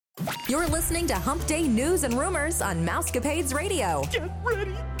You're listening to Hump Day News and Rumors on Mousecapades Radio. Get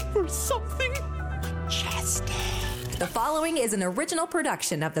ready for something majestic. The following is an original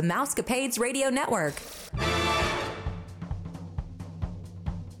production of the Mousecapades Radio Network.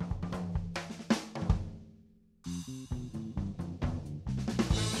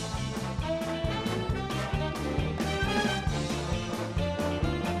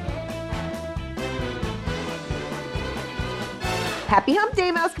 Happy Hump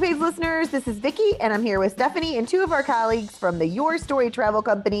Day, Mousecapades listeners. This is Vicki, and I'm here with Stephanie and two of our colleagues from the Your Story Travel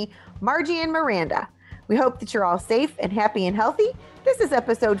Company, Margie and Miranda. We hope that you're all safe and happy and healthy. This is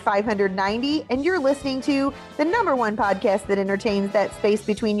episode 590, and you're listening to the number one podcast that entertains that space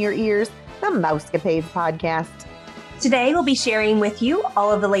between your ears, the Mousecapades podcast. Today, we'll be sharing with you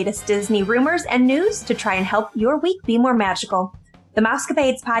all of the latest Disney rumors and news to try and help your week be more magical. The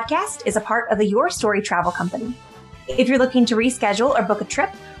Mousecapades podcast is a part of the Your Story Travel Company. If you're looking to reschedule or book a trip,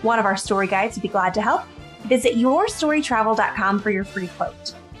 one of our story guides would be glad to help. Visit yourstorytravel.com for your free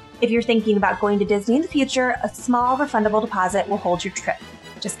quote. If you're thinking about going to Disney in the future, a small refundable deposit will hold your trip.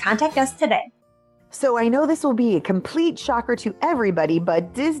 Just contact us today. So I know this will be a complete shocker to everybody,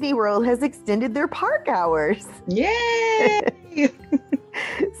 but Disney World has extended their park hours. Yay!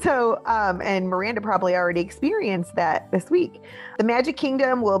 So, and Miranda probably already experienced that this week. The Magic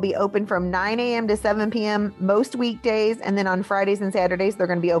Kingdom will be open from 9 a.m. to 7 p.m. most weekdays. And then on Fridays and Saturdays, they're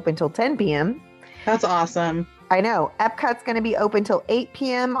going to be open till 10 p.m. That's awesome. I know. Epcot's going to be open till 8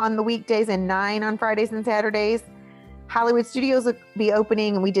 p.m. on the weekdays and 9 on Fridays and Saturdays. Hollywood Studios will be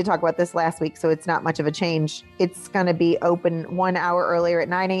opening, and we did talk about this last week, so it's not much of a change. It's going to be open 1 hour earlier at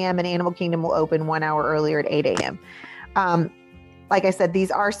 9 a.m., and Animal Kingdom will open 1 hour earlier at 8 a.m. Like I said,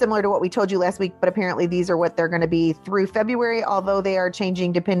 these are similar to what we told you last week, but apparently these are what they're going to be through February, although they are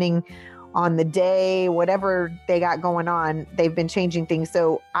changing depending on the day, whatever they got going on. They've been changing things.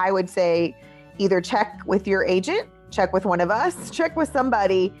 So I would say either check with your agent, check with one of us, check with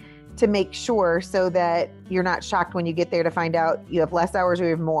somebody to make sure so that you're not shocked when you get there to find out you have less hours or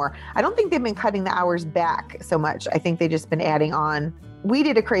you have more. I don't think they've been cutting the hours back so much. I think they've just been adding on. We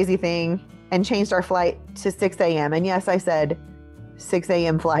did a crazy thing and changed our flight to 6 a.m. And yes, I said 6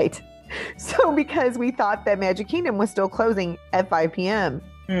 a.m. flight. So because we thought that Magic Kingdom was still closing at 5 p.m.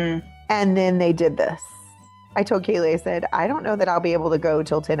 And then they did this. I told Kaylee, I said, I don't know that I'll be able to go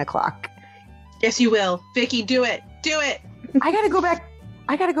till 10 o'clock. Yes, you will. Vicki, do it. Do it. I got to go back.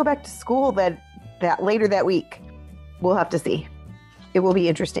 I got to go back to school that later that week. We'll have to see. It will be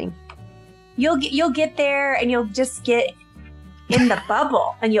interesting. You'll get there and you'll just get in the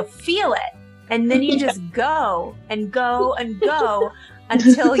bubble and you'll feel it. And then you just go and go and go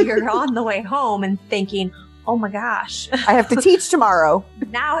until you're on the way home and thinking, oh my gosh. I have to teach tomorrow.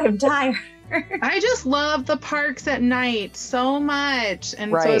 Now I'm tired. I just love the parks at night so much.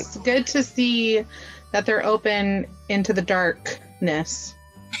 And so it's good to see that they're open into the darkness.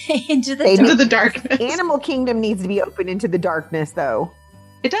 into the darkness. Animal Kingdom needs to be open into the darkness, though.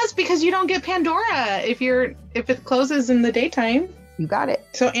 It does, because you don't get Pandora if it closes in the daytime. You got it.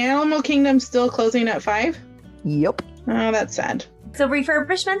 So Animal Kingdom's still closing at 5? Yep. Oh, that's sad. So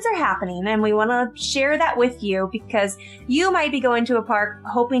refurbishments are happening, and we want to share that with you because you might be going to a park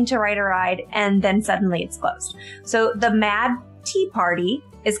hoping to ride a ride, and then suddenly it's closed. So the Mad Tea Party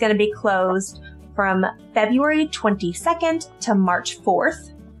is going to be closed from February 22nd to March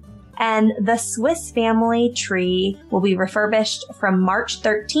 4th. And the Swiss Family Tree will be refurbished from March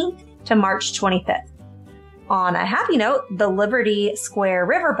 13th to March 25th. On a happy note, the Liberty Square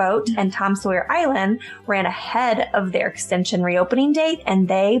Riverboat and Tom Sawyer Island ran ahead of their extension reopening date, and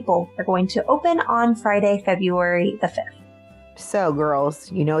they both are going to open on Friday, February the 5th. So,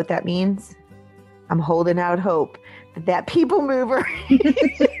 girls, you know what that means? I'm holding out hope that People Mover...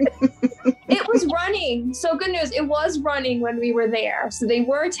 It was running. So good news. It was running when we were there. So they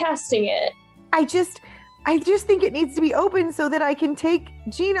were testing it. I just think it needs to be open so that I can take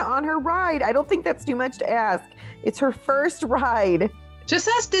Gina on her ride. I don't think that's too much to ask. It's her first ride. Just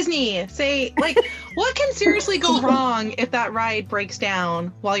ask Disney. Say, what can seriously go wrong if that ride breaks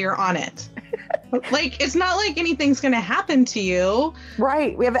down while you're on it? It's not like anything's going to happen to you.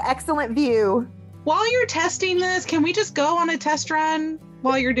 Right. We have an excellent view. While you're testing this, can we just go on a test run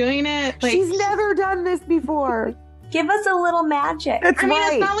while you're doing it? She's never done this before. Give us a little magic. That's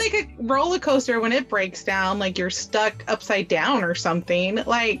right. It's not like a roller coaster when it breaks down, like you're stuck upside down or something.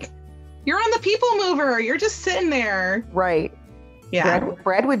 You're on the People Mover. You're just sitting there. Right. Yeah.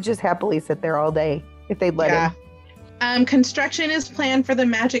 Brad would just happily sit there all day if they'd let him. Construction is planned for the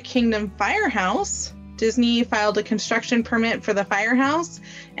Magic Kingdom Firehouse Disney filed a construction permit for the firehouse,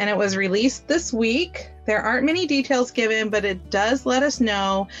 and it was released this week. There aren't many details given, but it does let us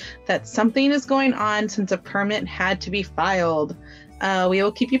know that something is going on since a permit had to be filed. We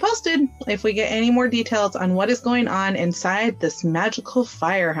will keep you posted if we get any more details on what is going on inside this magical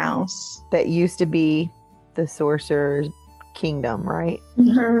firehouse. That used to be the Sorcerer's Kingdom, right?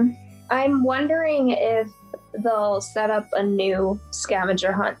 Mhm. I'm wondering if they'll set up a new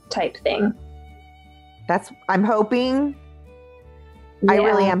scavenger hunt type thing. I'm hoping. I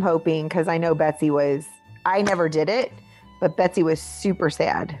really am hoping, because I know I never did it, but Betsy was super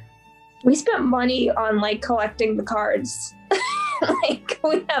sad. We spent money on like collecting the cards. Like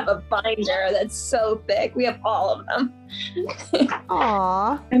we have a binder that's so thick. We have all of them.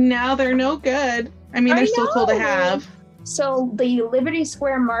 Aww. And now they're no good. I mean, they're still cool to have. So the Liberty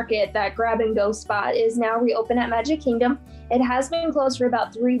Square Market, that grab and go spot, is now reopened at Magic Kingdom. It has been closed for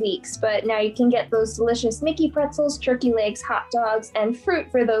about 3 weeks, but now you can get those delicious Mickey pretzels, turkey legs, hot dogs, and fruit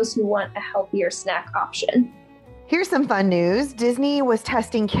for those who want a healthier snack option. Here's some fun news. Disney was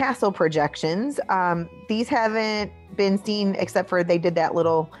testing castle projections. These haven't been seen except for they did that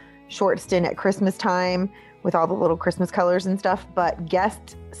little short stint at Christmas time with all the little Christmas colors and stuff. But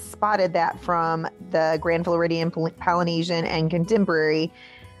guests spotted that from the Grand Floridian, Polynesian, and Contemporary,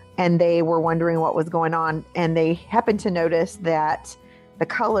 and they were wondering what was going on. And they happened to notice that the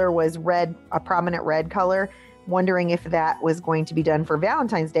color was red, a prominent red color, wondering if that was going to be done for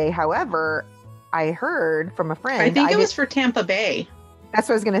Valentine's Day. However, I heard from a friend. I think it was for Tampa Bay. That's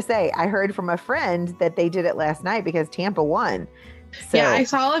what I was going to say. I heard from a friend that they did it last night because Tampa won. So, yeah, I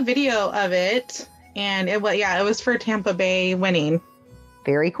saw a video of it, and it was for Tampa Bay winning.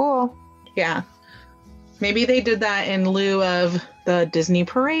 Very cool. Yeah. Maybe they did that in lieu of the Disney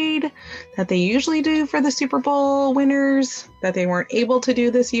parade that they usually do for the Super Bowl winners that they weren't able to do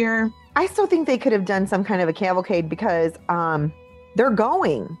this year. I still think they could have done some kind of a cavalcade because they're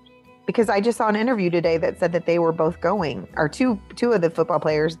going. Because I just saw an interview today that said that they were both going, or two of the football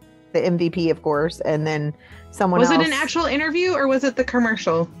players, the MVP, of course, and then someone else. Was it an actual interview or was it the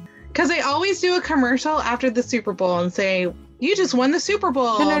commercial? Because they always do a commercial after the Super Bowl and say, "You just won the Super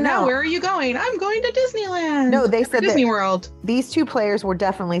Bowl. No. Now where are you going?" "I'm going to Disneyland." No, they said Disney World. These two players were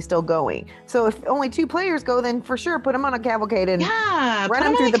definitely still going. So if only two players go, then for sure put them on a cavalcade and run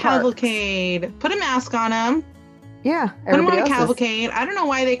them through the cavalcade. parks. Put a mask on them. Yeah, put them on a cavalcade. I don't know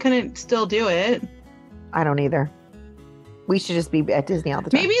why they couldn't still do it. I don't either. We should just be at Disney all the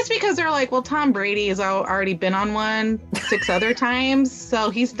time. Maybe it's because they're like, well, Tom Brady has already been on one 6 other times,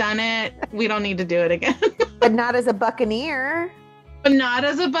 so he's done it. We don't need to do it again. But not as a Buccaneer. But not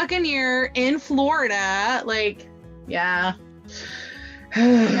as a Buccaneer in Florida. Like, yeah.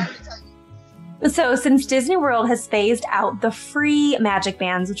 So since Disney World has phased out the free magic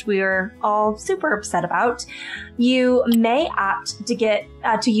bands, which we are all super upset about, you may opt to get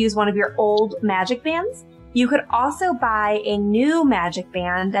to use one of your old magic bands. You could also buy a new magic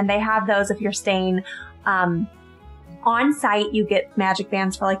band, and they have those if you're staying on site. You get magic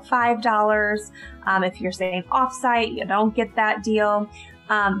bands for like $5. If you're staying off site, you don't get that deal.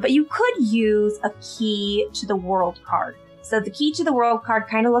 But you could use a Key to the World card. So the Key to the World card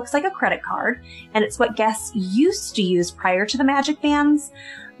kind of looks like a credit card, and it's what guests used to use prior to the magic bands.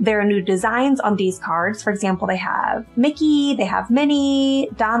 There are new designs on these cards. For example, they have Mickey, they have Minnie,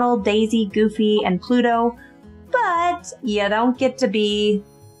 Donald, Daisy, Goofy, and Pluto. But you don't get to be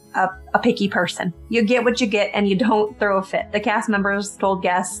a picky person. You get what you get, and you don't throw a fit. The cast members told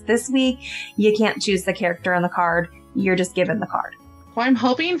guests this week, you can't choose the character on the card. You're just given the card. Well, I'm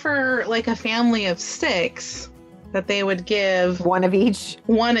hoping for like a family of 6 that they would give one of each.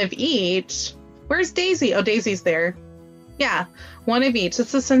 One of each. Where's Daisy? Oh, Daisy's there. Yeah, one of each.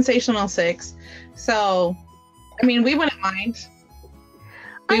 It's a sensational 6. So, I mean, we wouldn't mind.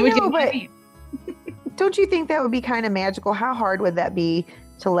 But don't you think that would be kind of magical? How hard would that be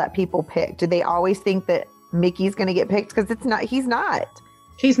to let people pick? Do they always think that Mickey's going to get picked? Because it's not. He's not.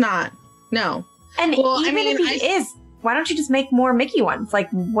 He's not. No. And if he is, why don't you just make more Mickey ones? Like,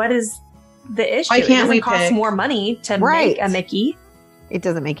 what is the issue? Why can't it cost more money to make a Mickey. It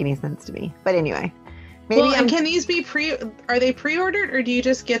doesn't make any sense to me. But anyway, and can these be are they pre-ordered, or do you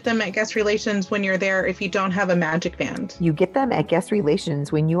just get them at guest relations when you're there if you don't have a magic band? You get them at guest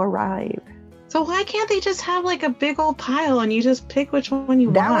relations when you arrive. So why can't they just have like a big old pile and you just pick which one you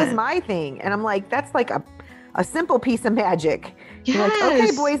want? That was my thing. And I'm like, that's like a simple piece of magic. Yes. You're like,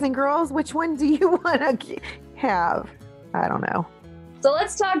 okay, boys and girls, which one do you want to have? I don't know. So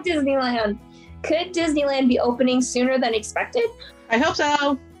let's talk Disneyland. Could Disneyland be opening sooner than expected? I hope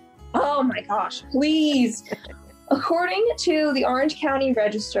so. Oh my gosh, please. According to the Orange County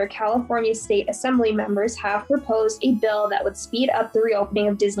Register, California State Assembly members have proposed a bill that would speed up the reopening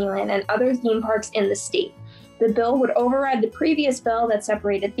of Disneyland and other theme parks in the state. The bill would override the previous bill that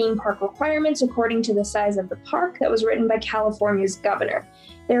separated theme park requirements according to the size of the park that was written by California's governor.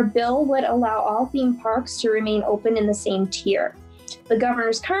 Their bill would allow all theme parks to remain open in the same tier. The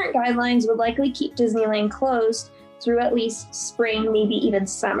governor's current guidelines would likely keep Disneyland closed through at least spring, maybe even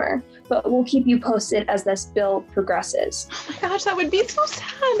summer. But we'll keep you posted as this bill progresses. Oh my gosh, that would be so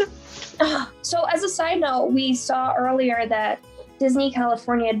sad. So as a side note, we saw earlier that Disney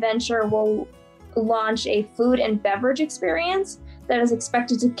California Adventure will launch a food and beverage experience that is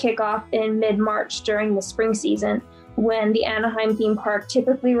expected to kick off in mid-March during the spring season, when the Anaheim theme park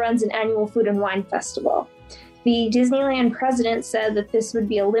typically runs an annual food and wine festival. The Disneyland president said that this would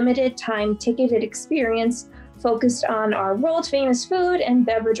be a limited time ticketed experience focused on our world-famous food and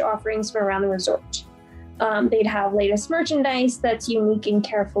beverage offerings from around the resort. They'd have latest merchandise that's unique and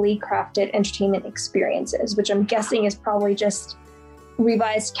carefully crafted entertainment experiences, which I'm guessing is probably just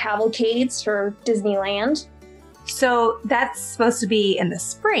revised cavalcades for Disneyland. So that's supposed to be in the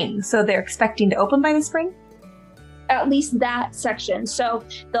spring. So they're expecting to open by the spring? At least that section. So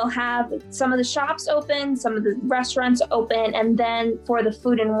they'll have some of the shops open, some of the restaurants open, and then for the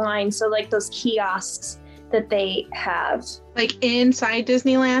food and wine, so like those kiosks that they have. Like inside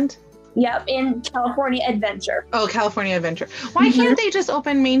Disneyland? Yep, in California Adventure. Oh, California Adventure. Why can't they just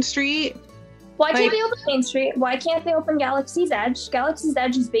open Main Street? Why can't they open Main Street? Why can't they open Galaxy's Edge? Galaxy's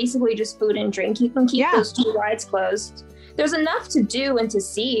Edge is basically just food and drink. You can keep those two rides closed. There's enough to do and to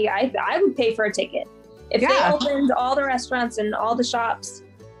see. I would pay for a ticket. If they opened all the restaurants and all the shops,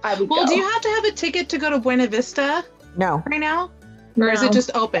 I would go. Well, do you have to have a ticket to go to Buena Vista? No. Right now? Or is it just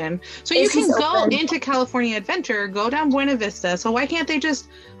open? So It's you can just go open. into California Adventure, go down Buena Vista. So why can't they just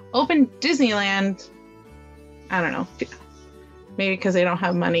open Disneyland? I don't know. Maybe because they don't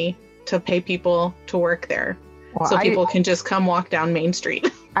have money to pay people to work there. Well, so people can just come walk down Main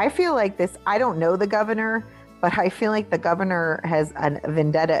Street. I feel like this, I don't know the governor, but I feel like the governor has a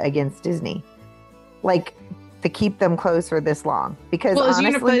vendetta against Disney. Like, to keep them closed for this long. Because Well,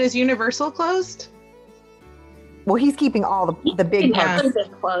 honestly, is Universal closed? well, he's keeping all the big parts. It's been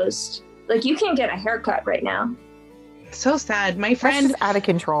closed. Like, you can't get a haircut right now. So sad. My That's friend, just out of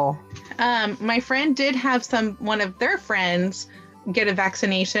control. my friend did have one of their friends get a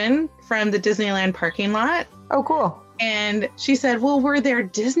vaccination from the Disneyland parking lot. Oh, cool. And she said, well, were there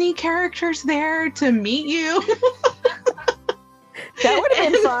Disney characters there to meet you? That would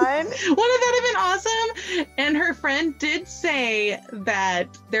have been fun. Wouldn't that have been awesome? And her friend did say that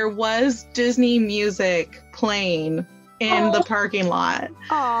there was Disney music playing in the parking lot.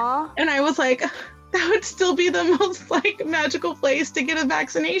 Aw. And I was like, that would still be the most like magical place to get a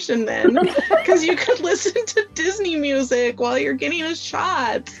vaccination then. Because you could listen to Disney music while you're getting a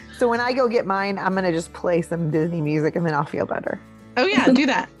shot. So when I go get mine, I'm going to just play some Disney music and then I'll feel better. Oh yeah, do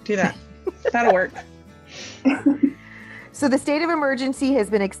that. Do that. That'll work. So the state of emergency has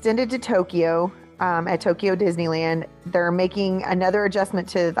been extended to Tokyo, at Tokyo Disneyland. They're making another adjustment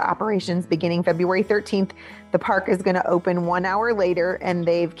to the operations beginning February 13th. The park is going to open 1 hour later, and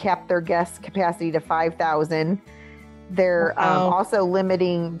they've capped their guest capacity to 5,000. They're also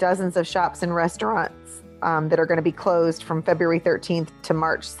limiting dozens of shops and restaurants that are going to be closed from February 13th to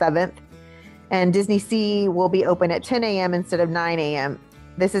March 7th. And Disney Sea will be open at 10 a.m. instead of 9 a.m.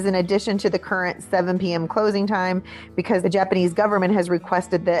 This is in addition to the current 7 p.m. closing time, because the Japanese government has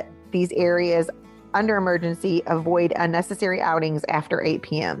requested that these areas under emergency avoid unnecessary outings after 8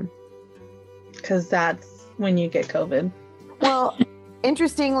 p.m. Because that's when you get COVID. Well,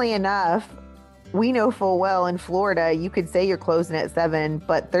 interestingly enough, we know full well in Florida, you could say you're closing at 7,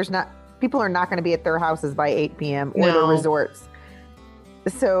 but people are not going to be at their houses by 8 p.m. or the resorts.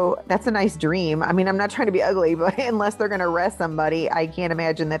 So that's a nice dream. I mean, I'm not trying to be ugly, but unless they're going to arrest somebody, I can't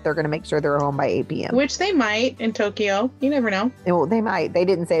imagine that they're going to make sure they're home by 8 p.m. Which they might in Tokyo. You never know. Well, they might. They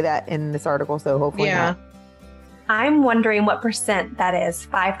didn't say that in this article, so hopefully not. I'm wondering what percent that is,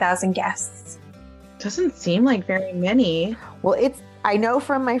 5,000 guests. Doesn't seem like very many. Well, I know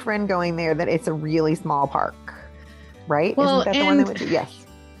from my friend going there that it's a really small park, right? Well, Isn't that the one that went to? Yes.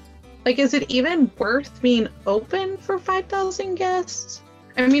 Like, is it even worth being open for 5,000 guests?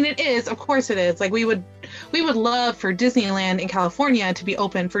 I mean, it is. Of course it is. Like, we would love for Disneyland in California to be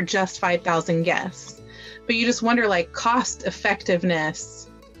open for just 5,000 guests. But you just wonder, like, cost effectiveness.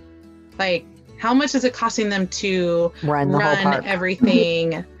 Like, how much is it costing them to Run the whole park.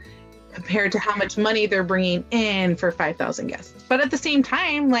 everything compared to how much money they're bringing in for 5,000 guests? But at the same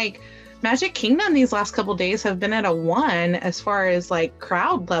time, like, Magic Kingdom these last couple days have been at a 1 as far as like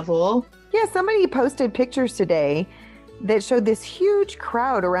crowd level. Yeah, somebody posted pictures today that showed this huge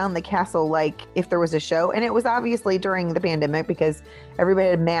crowd around the castle, like if there was a show. And it was obviously during the pandemic because everybody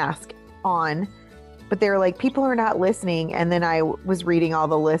had masks on. But they were like, people are not listening. And then I was reading all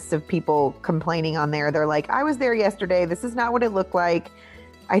the lists of people complaining on there. They're like, I was there yesterday. This is not what it looked like.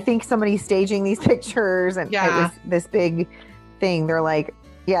 I think somebody's staging these pictures. And it was this big thing. They're like,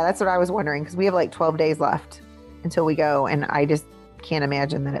 yeah, that's what I was wondering. Because we have like 12 days left until we go. And I just can't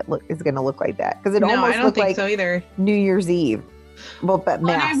imagine that it's going to look like that. Because it almost looked like so either. New Year's Eve. Well, but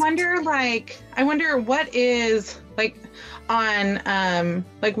masked. And I wonder what is like on,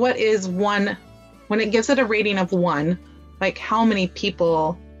 like what is one, when it gives it a rating of 1, like how many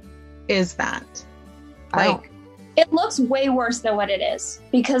people is that? Like, it looks way worse than what it is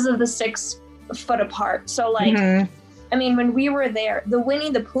because of the 6 foot apart. So like, I mean, when we were there, the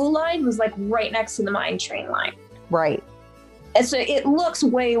Winnie the Pooh line was like right next to the mine train line. Right. And so it looks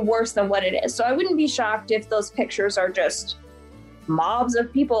way worse than what it is. So I wouldn't be shocked if those pictures are just mobs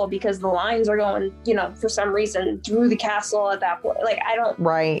of people because the lines are going, you know, for some reason through the castle at that point. Like, I don't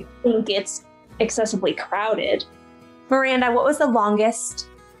think it's excessively crowded. Miranda, what was the longest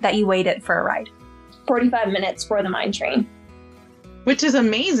that you waited for a ride? 45 minutes for the mine train. Which is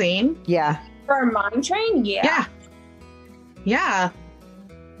amazing. Yeah. For a mine train? Yeah.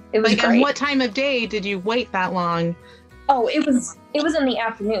 It was like, great. and what time of day did you wait that long? Oh, it was in the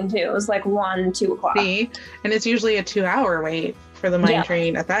afternoon too. It was like 1, 2 o'clock. See? And it's usually a 2-hour wait for the mine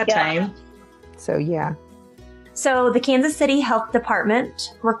train at that time. So, yeah. So the Kansas City Health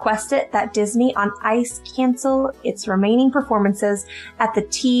Department requested that Disney on Ice cancel its remaining performances at the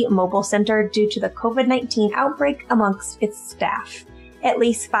T-Mobile Center due to the COVID-19 outbreak amongst its staff. At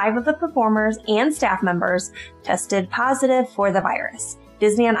least 5 of the performers and staff members tested positive for the virus.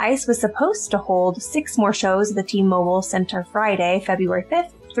 Disney on Ice was supposed to hold 6 more shows at the T-Mobile Center Friday, February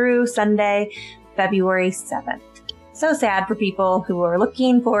 5th through Sunday, February 7th. So sad for people who are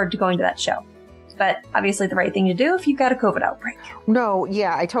looking forward to going to that show. But obviously the right thing to do if you've got a COVID outbreak. No,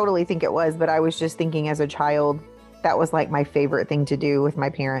 yeah, I totally think it was. But I was just thinking as a child, that was like my favorite thing to do with my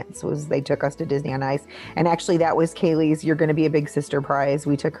parents was they took us to Disney on Ice. And actually that was Kaylee's You're Gonna Be a Big Sister prize.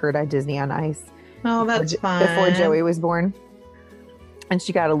 We took her to Disney on Ice. Oh, that's fun. Before Joey was born. And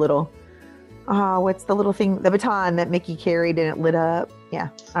she got a little, what's the little thing? The baton that Mickey carried and it lit up. Yeah,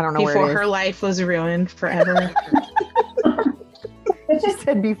 I don't know where it is. Before her life was ruined forever. She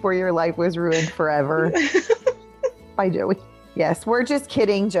said before your life was ruined forever. Bye, Joey. Yes, we're just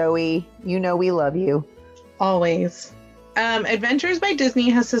kidding, Joey. You know we love you. Always. Adventures by Disney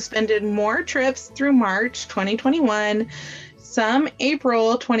has suspended more trips through March 2021. Some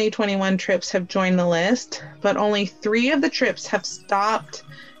April 2021 trips have joined the list, but only 3 of the trips have stops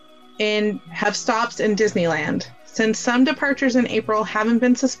in Disneyland. Since some departures in April haven't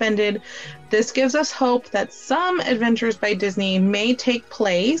been suspended, this gives us hope that some Adventures by Disney may take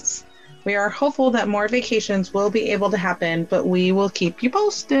place. We are hopeful that more vacations will be able to happen, but we will keep you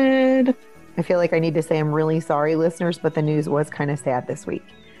posted. I feel like I need to say I'm really sorry, listeners, but the news was kind of sad this week.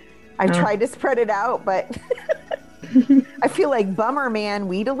 I've tried to spread it out, but I feel like bummer, man.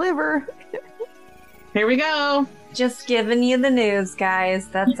 We deliver. Here we go. Just giving you the news, guys.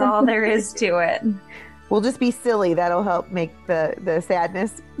 That's all there is to it. We'll just be silly. That'll help make the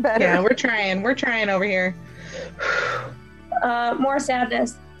sadness better. Yeah, we're trying. We're trying over here. More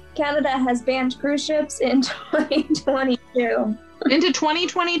sadness. Canada has banned cruise ships in 2022. Into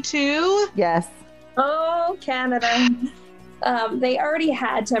 2022? Yes. Oh, Canada. They already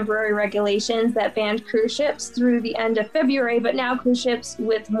had temporary regulations that banned cruise ships through the end of February, but now cruise ships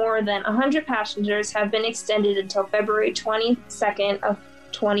with more than 100 passengers have been extended until February 22nd of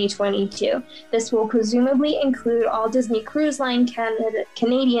 2022. This will presumably include all Disney Cruise Line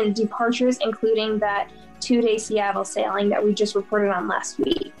Canadian departures, including that 2-day Seattle sailing that we just reported on last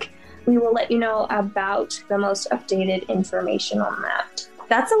week. We will let you know about the most updated information on that.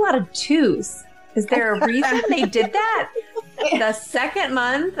 That's a lot of 2s. Is there a reason they did that? The second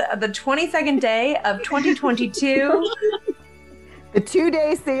month, the 22nd day of 2022. The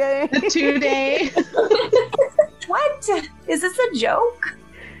 2-day sailing. The 2-day. What? Is this a joke?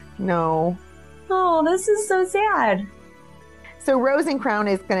 No. Oh, this is so sad. So Rose and Crown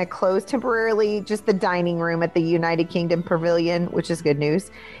is going to close temporarily just the dining room at the United Kingdom Pavilion, which is good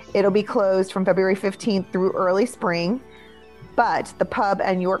news. It'll be closed from February 15th through early spring. But the pub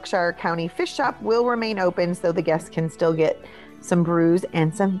and Yorkshire County Fish Shop will remain open so the guests can still get some brews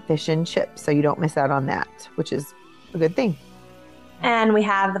and some fish and chips. So you don't miss out on that, which is a good thing. And we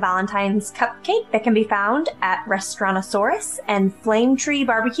have the Valentine's Cupcake that can be found at Restaurantosaurus and Flame Tree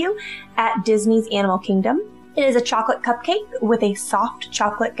Barbecue at Disney's Animal Kingdom. It is a chocolate cupcake with a soft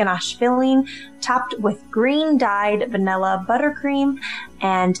chocolate ganache filling topped with green dyed vanilla buttercream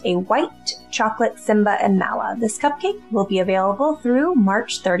and a white chocolate Simba and Nala. This cupcake will be available through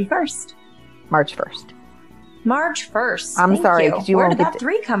March 31st. March 1st. March 1st. I'm Thank sorry, you. 'cause you Where won't did get that to-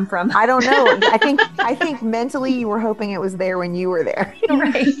 3 come from? I don't know. I think mentally you were hoping it was there when you were there.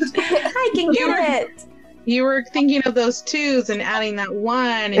 Right. I can get it. You were thinking of those 2s and adding that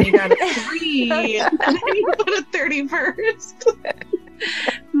 1, and you got a 3, and then you put a 31st.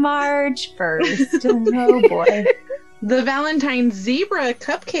 March 1st. Oh boy. The Valentine's Zebra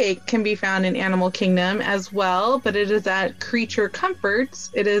Cupcake can be found in Animal Kingdom as well, but it is at Creature Comforts.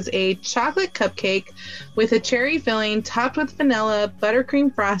 It is a chocolate cupcake with a cherry filling topped with vanilla,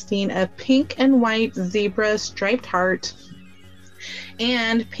 buttercream frosting, a pink and white zebra striped heart,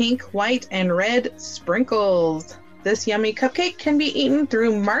 and pink, white, and red sprinkles. This yummy cupcake can be eaten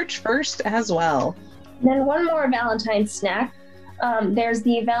through March 1st as well. Then one more Valentine's snack. There's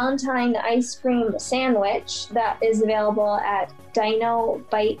the Valentine ice cream sandwich that is available at Dino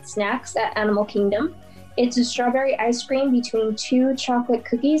Bite Snacks at Animal Kingdom. It's a strawberry ice cream between 2 chocolate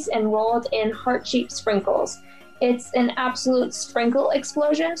cookies and rolled in heart-shaped sprinkles. It's an absolute sprinkle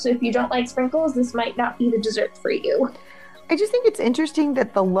explosion, so if you don't like sprinkles, this might not be the dessert for you. I just think it's interesting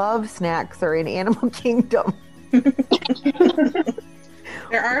that the love snacks are in Animal Kingdom.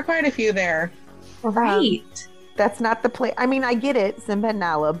 There are quite a few there. Right. That's not the play. I mean, I get it, Simba and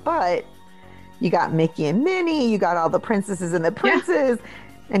Nala, but you got Mickey and Minnie, you got all the princesses and the princes,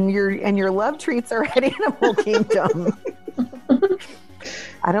 and your love treats are at Animal Kingdom.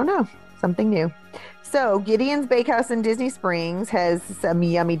 I don't know, something new. So Gideon's Bakehouse in Disney Springs has some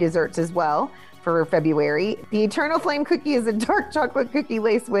yummy desserts as well for February. The Eternal Flame cookie is a dark chocolate cookie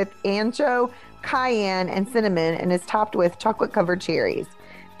laced with ancho, cayenne, and cinnamon, and is topped with chocolate-covered cherries.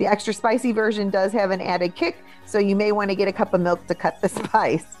 The extra spicy version does have an added kick, so you may want to get a cup of milk to cut the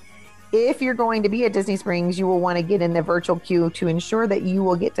spice. If you're going to be at Disney Springs, you will want to get in the virtual queue to ensure that you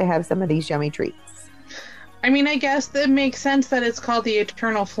will get to have some of these yummy treats. I mean, I guess that makes sense that it's called the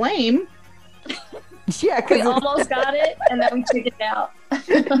Eternal Flame. Yeah, We because almost got it, and then we took it out.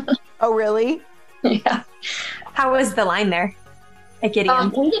 oh really? Yeah. How was the line there at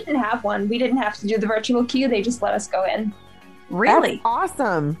Gideon? We didn't have one. We didn't have to do the virtual queue. They just let us go in. Really? That's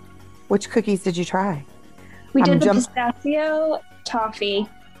awesome. Which cookies did you try? We I'm did the jump- pistachio toffee,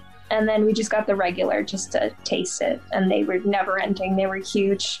 and then we just got the regular just to taste it. And they were never ending. They were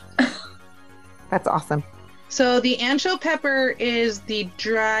huge. That's awesome. So the ancho pepper is a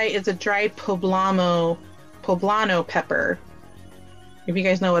dried poblano pepper. If you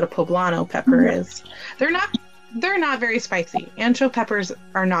guys know what a poblano pepper is, they're not very spicy. Ancho peppers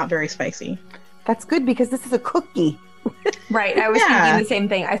are not very spicy. That's good because this is a cookie. Right. I was Yeah. thinking the same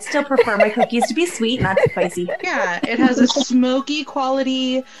thing. I still prefer my cookies to be sweet, not spicy. Yeah, it has a smoky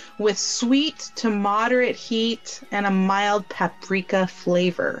quality with sweet to moderate heat and a mild paprika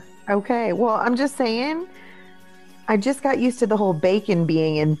flavor. Okay. Well, I'm just saying, I just got used to the whole bacon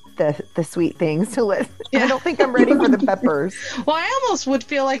being in the sweet things. So I don't think I'm ready for the peppers. Well, I almost would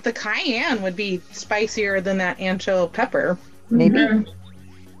feel like the cayenne would be spicier than that ancho pepper. Maybe. Mhm.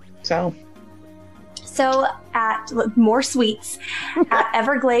 So at more sweets at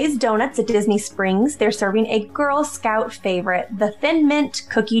Everglaze Donuts at Disney Springs, they're serving a Girl Scout favorite, the Thin Mint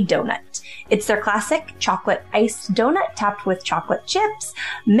Cookie Donut. It's their classic chocolate iced donut topped with chocolate chips,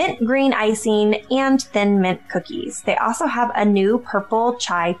 mint green icing, and thin mint cookies. They also have a new purple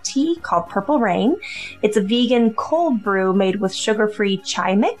chai tea called Purple Rain. It's a vegan cold brew made with sugar-free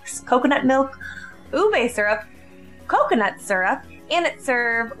chai mix, coconut milk, ube syrup, coconut syrup, and it's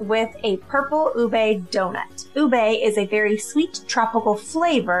served with a purple ube donut. Ube is a very sweet tropical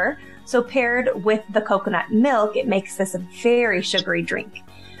flavor, so paired with the coconut milk, it makes this a very sugary drink.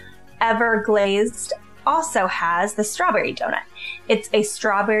 Everglazed also has the strawberry donut. It's a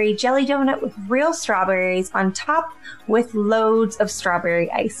strawberry jelly donut with real strawberries on top with loads of strawberry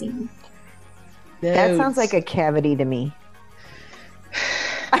icing. That sounds like a cavity to me.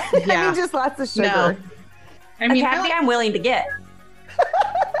 I Yeah. mean, just lots of sugar. No. I A mean, cavity I'm willing to get.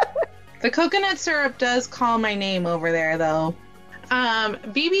 the coconut syrup does call my name over there, though.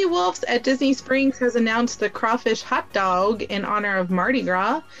 BB Wolf's at Disney Springs has announced the crawfish hot dog in honor of Mardi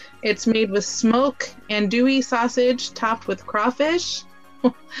Gras. It's made with smoke andouille sausage topped with crawfish,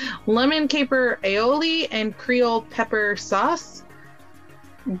 lemon caper aioli, and Creole pepper sauce.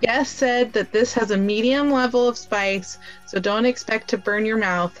 Guests said that this has a medium level of spice, so don't expect to burn your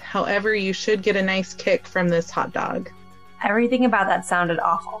mouth. However, you should get a nice kick from this hot dog. Everything about that sounded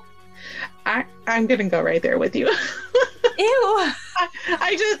awful. I'm gonna go right there with you. Ew.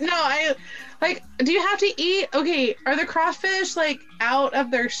 Do you have to eat? Okay, are the crawfish like out of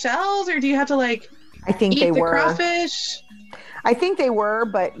their shells, or do you have to like I think eat they the were. crawfish? I think they were,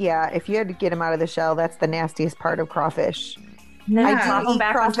 but yeah, if you had to get them out of the shell, that's the nastiest part of crawfish. And then I plop do them eat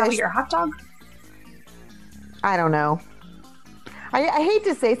back on top of crawfish. your hot dog? I don't know. I hate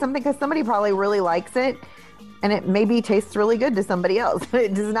to say something because somebody probably really likes it, and it maybe tastes really good to somebody else, but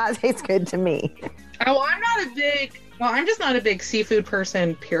it does not taste good to me. Oh, I'm just not a big seafood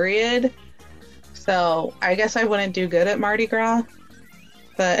person, period. So I guess I wouldn't do good at Mardi Gras,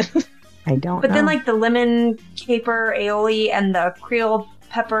 but I don't But know. then like the lemon caper aioli and the Creole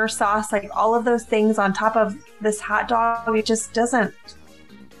pepper sauce, like all of those things on top of this hot dog, it just doesn't.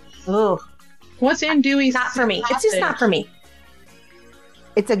 Ugh. what's in Dewey's? Not for me. It's just not for me.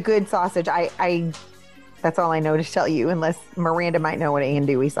 It's a good sausage. I that's all I know to tell you, unless Miranda might know what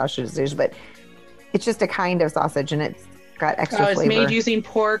andouille sausage is, but it's just a kind of sausage and it's got extra Oh, it's flavor. made using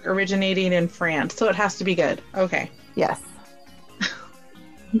pork originating in France, so it has to be good. Okay. Yes.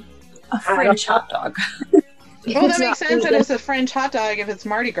 A French hot dog. Well, It's that not makes sense that vegan. it's a French hot dog if it's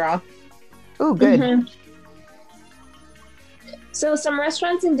Mardi Gras. Ooh, good. Mhm. So some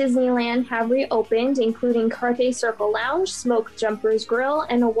restaurants in Disneyland have reopened, including Carthay Circle Lounge, Smoke Jumpers Grill,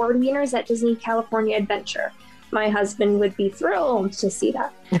 and award winners at Disney California Adventure. My husband would be thrilled to see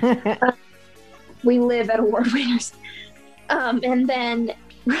that. We live at award winners. And then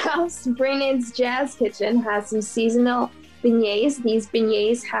Ralph's Brennan's Jazz Kitchen has some seasonal beignets. These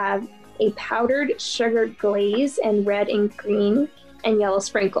beignets have a powdered sugared glaze and red and green and yellow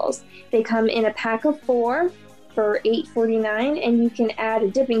sprinkles. They come in a pack of 4 for $8.49, and you can add a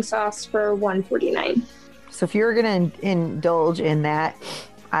dipping sauce for $1.49. So if you're going to indulge in that,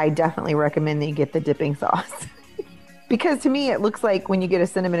 I definitely recommend that you get the dipping sauce. Because to me, it looks like when you get a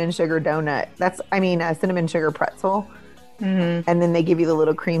cinnamon and sugar donut, a cinnamon sugar pretzel, Mm-hmm. and then they give you the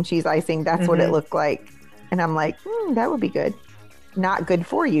little cream cheese icing. That's what it looked like. And I'm like, that would be good. Not good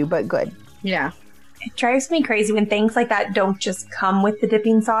for you, but good. Yeah. It drives me crazy when things like that don't just come with the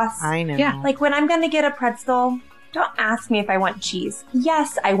dipping sauce. I know. Yeah. Like when I'm going to get a pretzel, don't ask me if I want cheese.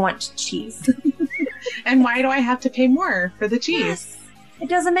 Yes, I want cheese. And why do I have to pay more for the cheese? Yes. It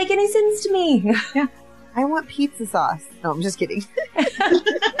doesn't make any sense to me. I want pizza sauce. No, I'm just kidding.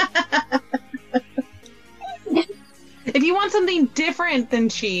 If you want something different than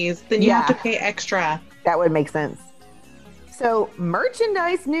cheese, then you have to Yeah. pay extra. That would make sense. So,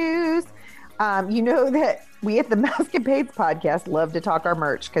 merchandise news. You know that we at the Mousecapades podcast love to talk our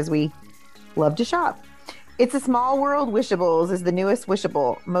merch because we love to shop. It's a Small World Wishables is the newest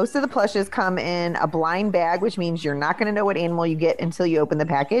wishable. Most of the plushes come in a blind bag, which means you're not going to know what animal you get until you open the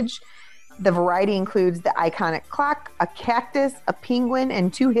package. The variety includes the iconic clock, a cactus, a penguin,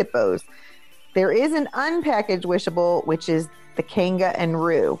 and 2 hippos. There is an unpackaged wishable, which is the Kanga and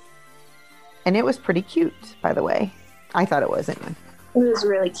Roo. And it was pretty cute, by the way. I thought it was anyway. It was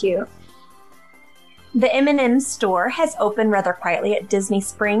really cute. The M&M store has opened rather quietly at Disney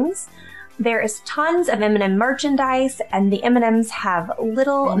Springs. There is tons of M&M merchandise, and the M&Ms have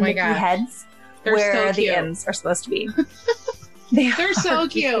little Oh my Mickey gosh. heads They're where so the cute. M's are supposed to be. They're so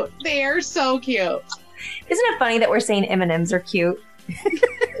cute. They are so cute. Isn't it funny that we're saying M&Ms are cute?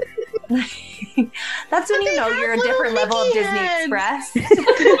 That's when you know have you're a little different level of Mickey Disney heads. Express. They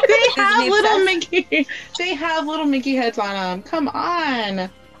have Disney little obsessed. Mickey. They have little Mickey heads on them. Come on.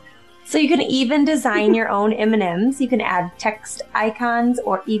 So you can even design your own M&Ms. You can add text icons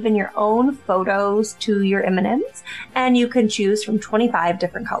or even your own photos to your M&Ms, and you can choose from 25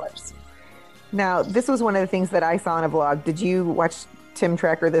 different colors. Now, this was one of the things that I saw in a vlog. Did you watch Tim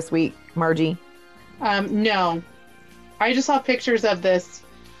Tracker this week, Margie? No. I just saw pictures of the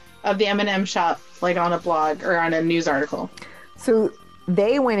M&M shop, like on a blog or on a news article. So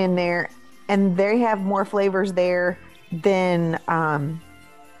they went in there, and they have more flavors there than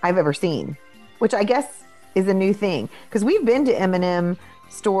I've ever seen, which I guess is a new thing. Because we've been to M&M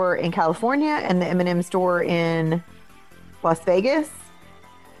store in California and the M&M store in Las Vegas,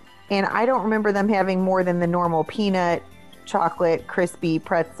 and I don't remember them having more than the normal peanut, chocolate, crispy,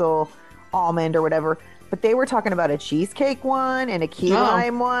 pretzel, almond, or whatever. But they were talking about a cheesecake one and a key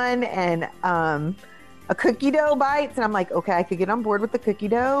lime one and a cookie dough bites. And I'm like, okay, I could get on board with the cookie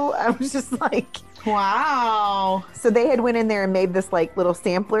dough. I was just like, Wow. so they had went in there and made this like little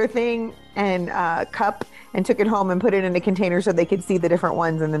sampler thing and cup and took it home and put it in a container so they could see the different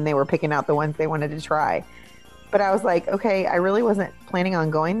ones. And then they were picking out the ones they wanted to try. But I was like, okay, I really wasn't planning on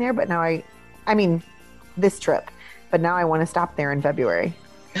going there. But now I mean, this trip. But now I want to stop there in February.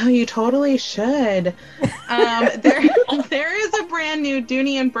 Oh, you totally should. There is a brand new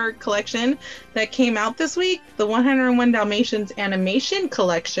Dooney and Burke collection that came out this week. The 101 Dalmatians animation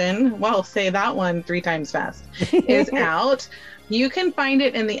collection, well, say that one 3 times fast, is out. You can find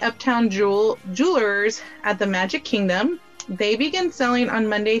it in the Uptown Jewelers at the Magic Kingdom. They begin selling on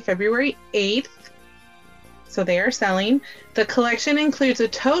Monday, February 8th. So they are selling. The collection includes a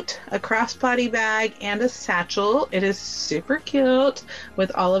tote, a crossbody bag, and a satchel. It is super cute with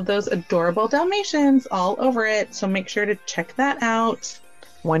all of those adorable Dalmatians all over it. So make sure to check that out.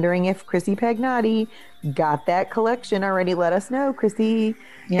 Wondering if Chrissy Pagnotti got that collection already? Let us know, Chrissy.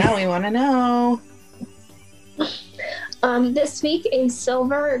 Yeah, we want to know. This week, a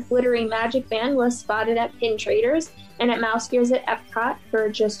silver glittery magic band was spotted at Pin Traders and at Mouse Gears at Epcot for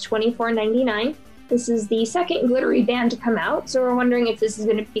just $24.99. This is the second glittery band to come out, so we're wondering if this is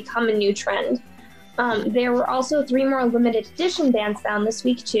going to become a new trend. There were also 3 more limited edition bands found this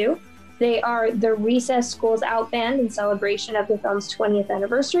week, too. They are the Recess Schools Out band in celebration of the film's 20th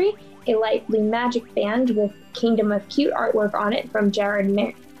anniversary, a light blue magic band with Kingdom of Cute artwork on it from Jared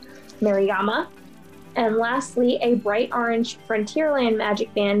Mariyama, and lastly, a bright orange Frontierland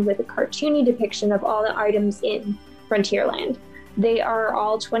magic band with a cartoony depiction of all the items in Frontierland. They are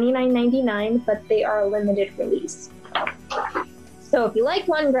all $29.99, but they are a limited release. So if you like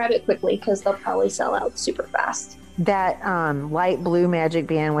one, grab it quickly because they'll probably sell out super fast. That light blue magic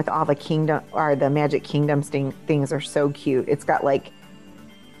band with all the Magic Kingdom things are so cute. It's got like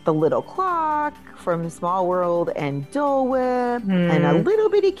the little clock from Small World and Dole Whip and a little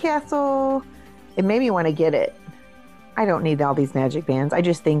bitty castle. It made me want to get it. I don't need all these magic bands. I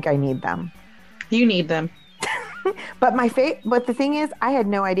just think I need them. You need them. But but the thing is, I had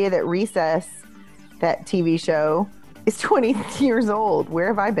no idea that Recess, that TV show, is 20 years old. Where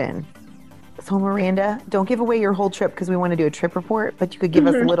have I been? So Miranda, don't give away your whole trip because we want to do a trip report, but you could give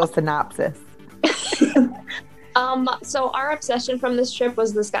us a little synopsis. So our obsession from this trip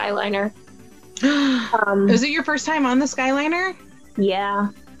was the Skyliner. Is it your first time on the Skyliner? Yeah.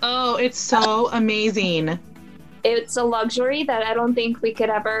 Oh, it's so amazing. It's a luxury that I don't think we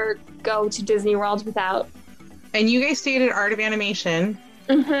could ever go to Disney World without. And you guys stayed at Art of Animation.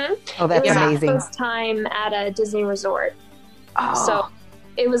 Mm-hmm. Oh, that's amazing. It was our first time at a Disney resort. Oh. So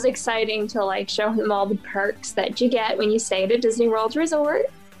it was exciting to like show him all the perks that you get when you stay at a Disney World resort.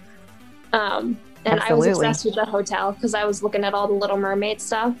 And Absolutely. I was obsessed with the hotel because I was looking at all the Little Mermaid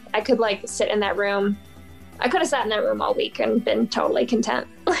stuff. I could like sit in that room. I could have sat in that room all week and been totally content.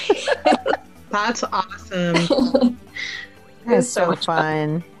 That's awesome. That's so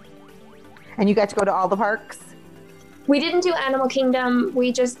fun. And you got to go to all the parks? We didn't do Animal Kingdom.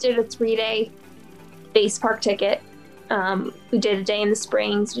 We just did a 3-day base park ticket. We did a day in the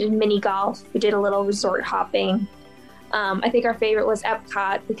Springs. We did mini golf. We did a little resort hopping. I think our favorite was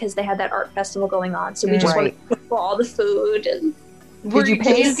Epcot because they had that art festival going on. So we just went for all the food. And Did you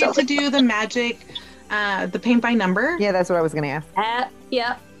get to do the magic, the paint by number? Yeah, that's what I was going to ask.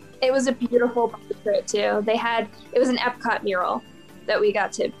 Yeah. It was a beautiful trip too. It was an Epcot mural that we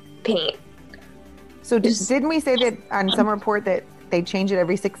got to paint. So didn't we say that on some report that they change it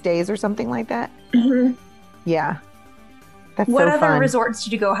every 6 days or something like that? Mm-hmm. Yeah. That's what so other fun. resorts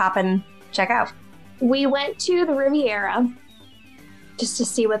did you go hop and check out? We went to the Riviera just to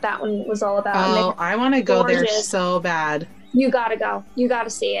see what that one was all about. Oh, I want to go there gorgeous. so bad. You gotta go. You gotta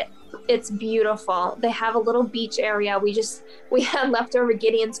see it. It's beautiful. They have a little beach area. We had leftover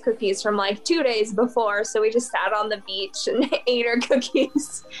Gideon's cookies from like 2 days before, so we just sat on the beach and ate our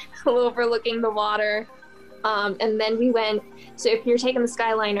cookies overlooking the water. And then we went, so if you're taking the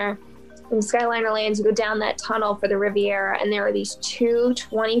Skyliner, from Skyliner lands, you go down that tunnel for the Riviera, and there are these 2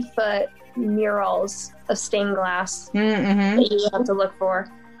 20-foot murals of stained glass that you have to look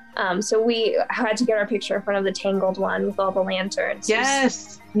for. So we had to get our picture in front of the Tangled one with all the lanterns.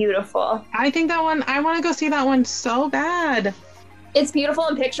 Yes. Beautiful. I think that one, I want to go see that one so bad. It's beautiful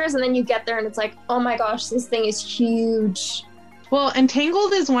in pictures, and then you get there and it's like, oh my gosh, this thing is huge. Well, and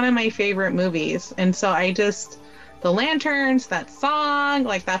Tangled is one of my favorite movies. And so the lanterns, that song,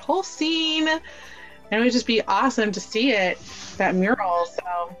 like that whole scene, and it would just be awesome to see it, that mural.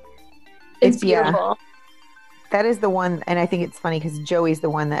 So it's beautiful. That is the one, and I think it's funny because Joey's the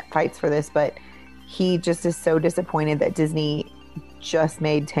one that fights for this, but he just is so disappointed that Disney just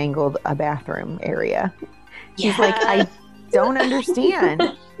made Tangled a bathroom area. He's like, I don't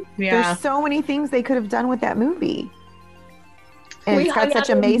understand. There's so many things they could have done with that movie. And it's got such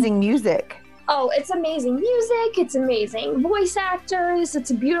amazing music. Oh, it's amazing music. It's amazing voice actors.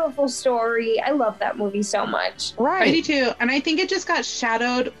 It's a beautiful story. I love that movie so much. Right. I do too. And I think it just got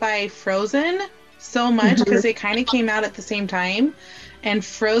shadowed by Frozen so much because they kind of came out at the same time. and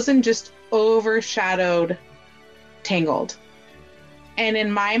Frozen just overshadowed Tangled. And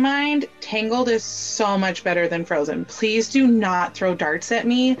in my mind, Tangled is so much better than Frozen. Please do not throw darts at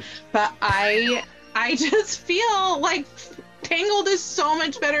me, but I just feel like Tangled is so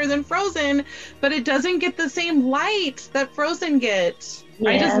much better than Frozen, but it doesn't get the same light that Frozen gets.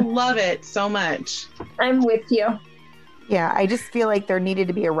 I just love it so much. I'm with you. Yeah, I just feel like there needed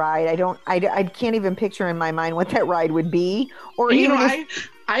to be a ride. I can't even picture in my mind what that ride would be. Or you even know,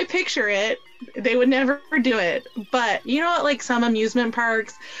 I picture it. They would never do it. But you know, like some amusement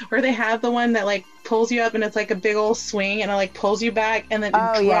parks where they have the one that like pulls you up and it's like a big old swing and it like pulls you back and then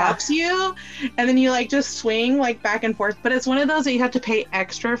it drops you and then you like just swing like back and forth. But it's one of those that you have to pay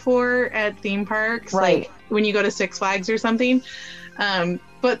extra for at theme parks, right? Like when you go to Six Flags or something.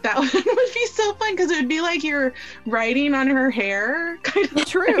 But that one would be so fun because it would be like you're riding on her hair. Kind of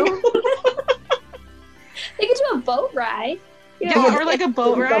true. They could do a boat ride. Yeah, or like a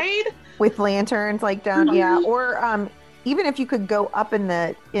boat ride with lanterns like down. Mm-hmm. Yeah, or even if you could go up in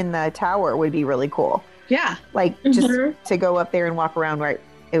the tower would be really cool. Yeah, like just to go up there and walk around. Right,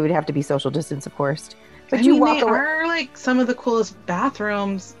 it would have to be social distance, of course. But I mean, they are like some of the coolest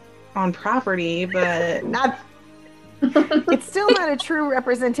bathrooms on property, but not. It's still not a true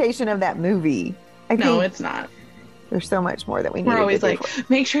representation of that movie. No, it's not. There's so much more that we need. We're always like,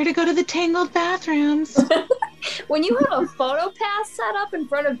 make sure to go to the Tangled bathrooms. When you have a photo pass set up in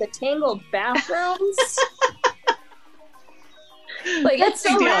front of the Tangled bathrooms, like it's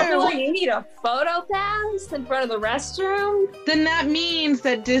so popular, you need a photo pass in front of the restroom. Then that means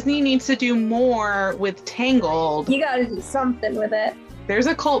that Disney needs to do more with Tangled. You got to do something with it. There's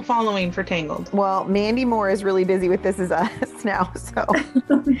a cult following for Tangled. Well, Mandy Moore is really busy with This Is Us now, so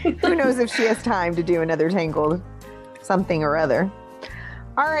who knows if she has time to do another Tangled something or other.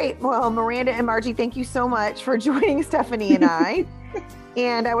 All right. Well, Miranda and Margie, thank you so much for joining Stephanie and I.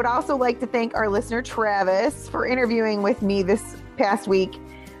 And I would also like to thank our listener, Travis, for interviewing with me this past week.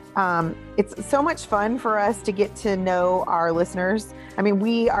 It's so much fun for us to get to know our listeners. I mean,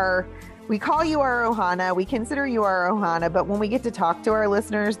 we call you our Ohana. We consider you our Ohana. But when we get to talk to our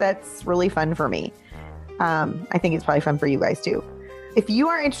listeners, that's really fun for me. I think it's probably fun for you guys, too. If you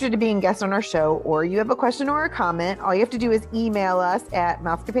are interested in being a guest on our show or you have a question or a comment, all you have to do is email us at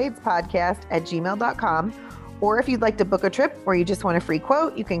mousecapadespodcast@gmail.com. Or if you'd like to book a trip or you just want a free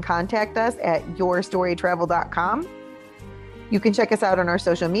quote, you can contact us at yourstorytravel.com. You can check us out on our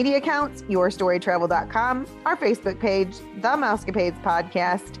social media accounts, yourstorytravel.com, our Facebook page, The Mousecapades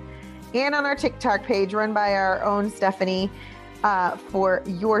Podcast, and on our TikTok page run by our own Stephanie for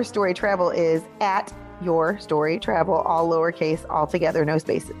Your Story Travel is at Your Story Travel, all lowercase, all together, no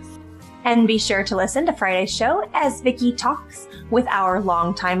spaces. And be sure to listen to Friday's show as Vicki talks with our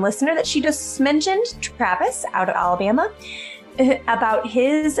longtime listener that she just mentioned, Travis, out of Alabama, about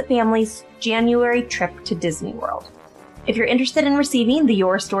his family's January trip to Disney World. If you're interested in receiving the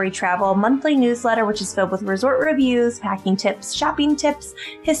Your Story Travel monthly newsletter, which is filled with resort reviews, packing tips, shopping tips,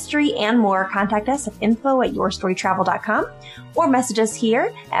 history, and more, contact us at info@yourstorytravel.com or message us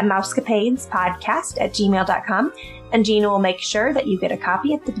here at mousecapadespodcast@gmail.com, and Gina will make sure that you get a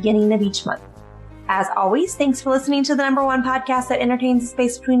copy at the beginning of each month. As always, thanks for listening to the #1 podcast that entertains the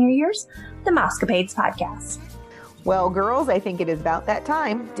space between your ears, the Mousecapades Podcast. Well, girls, I think it is about that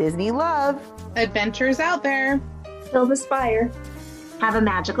time. Disney love. Adventures out there. Build a spire. Have a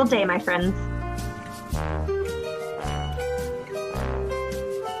magical day, my friends.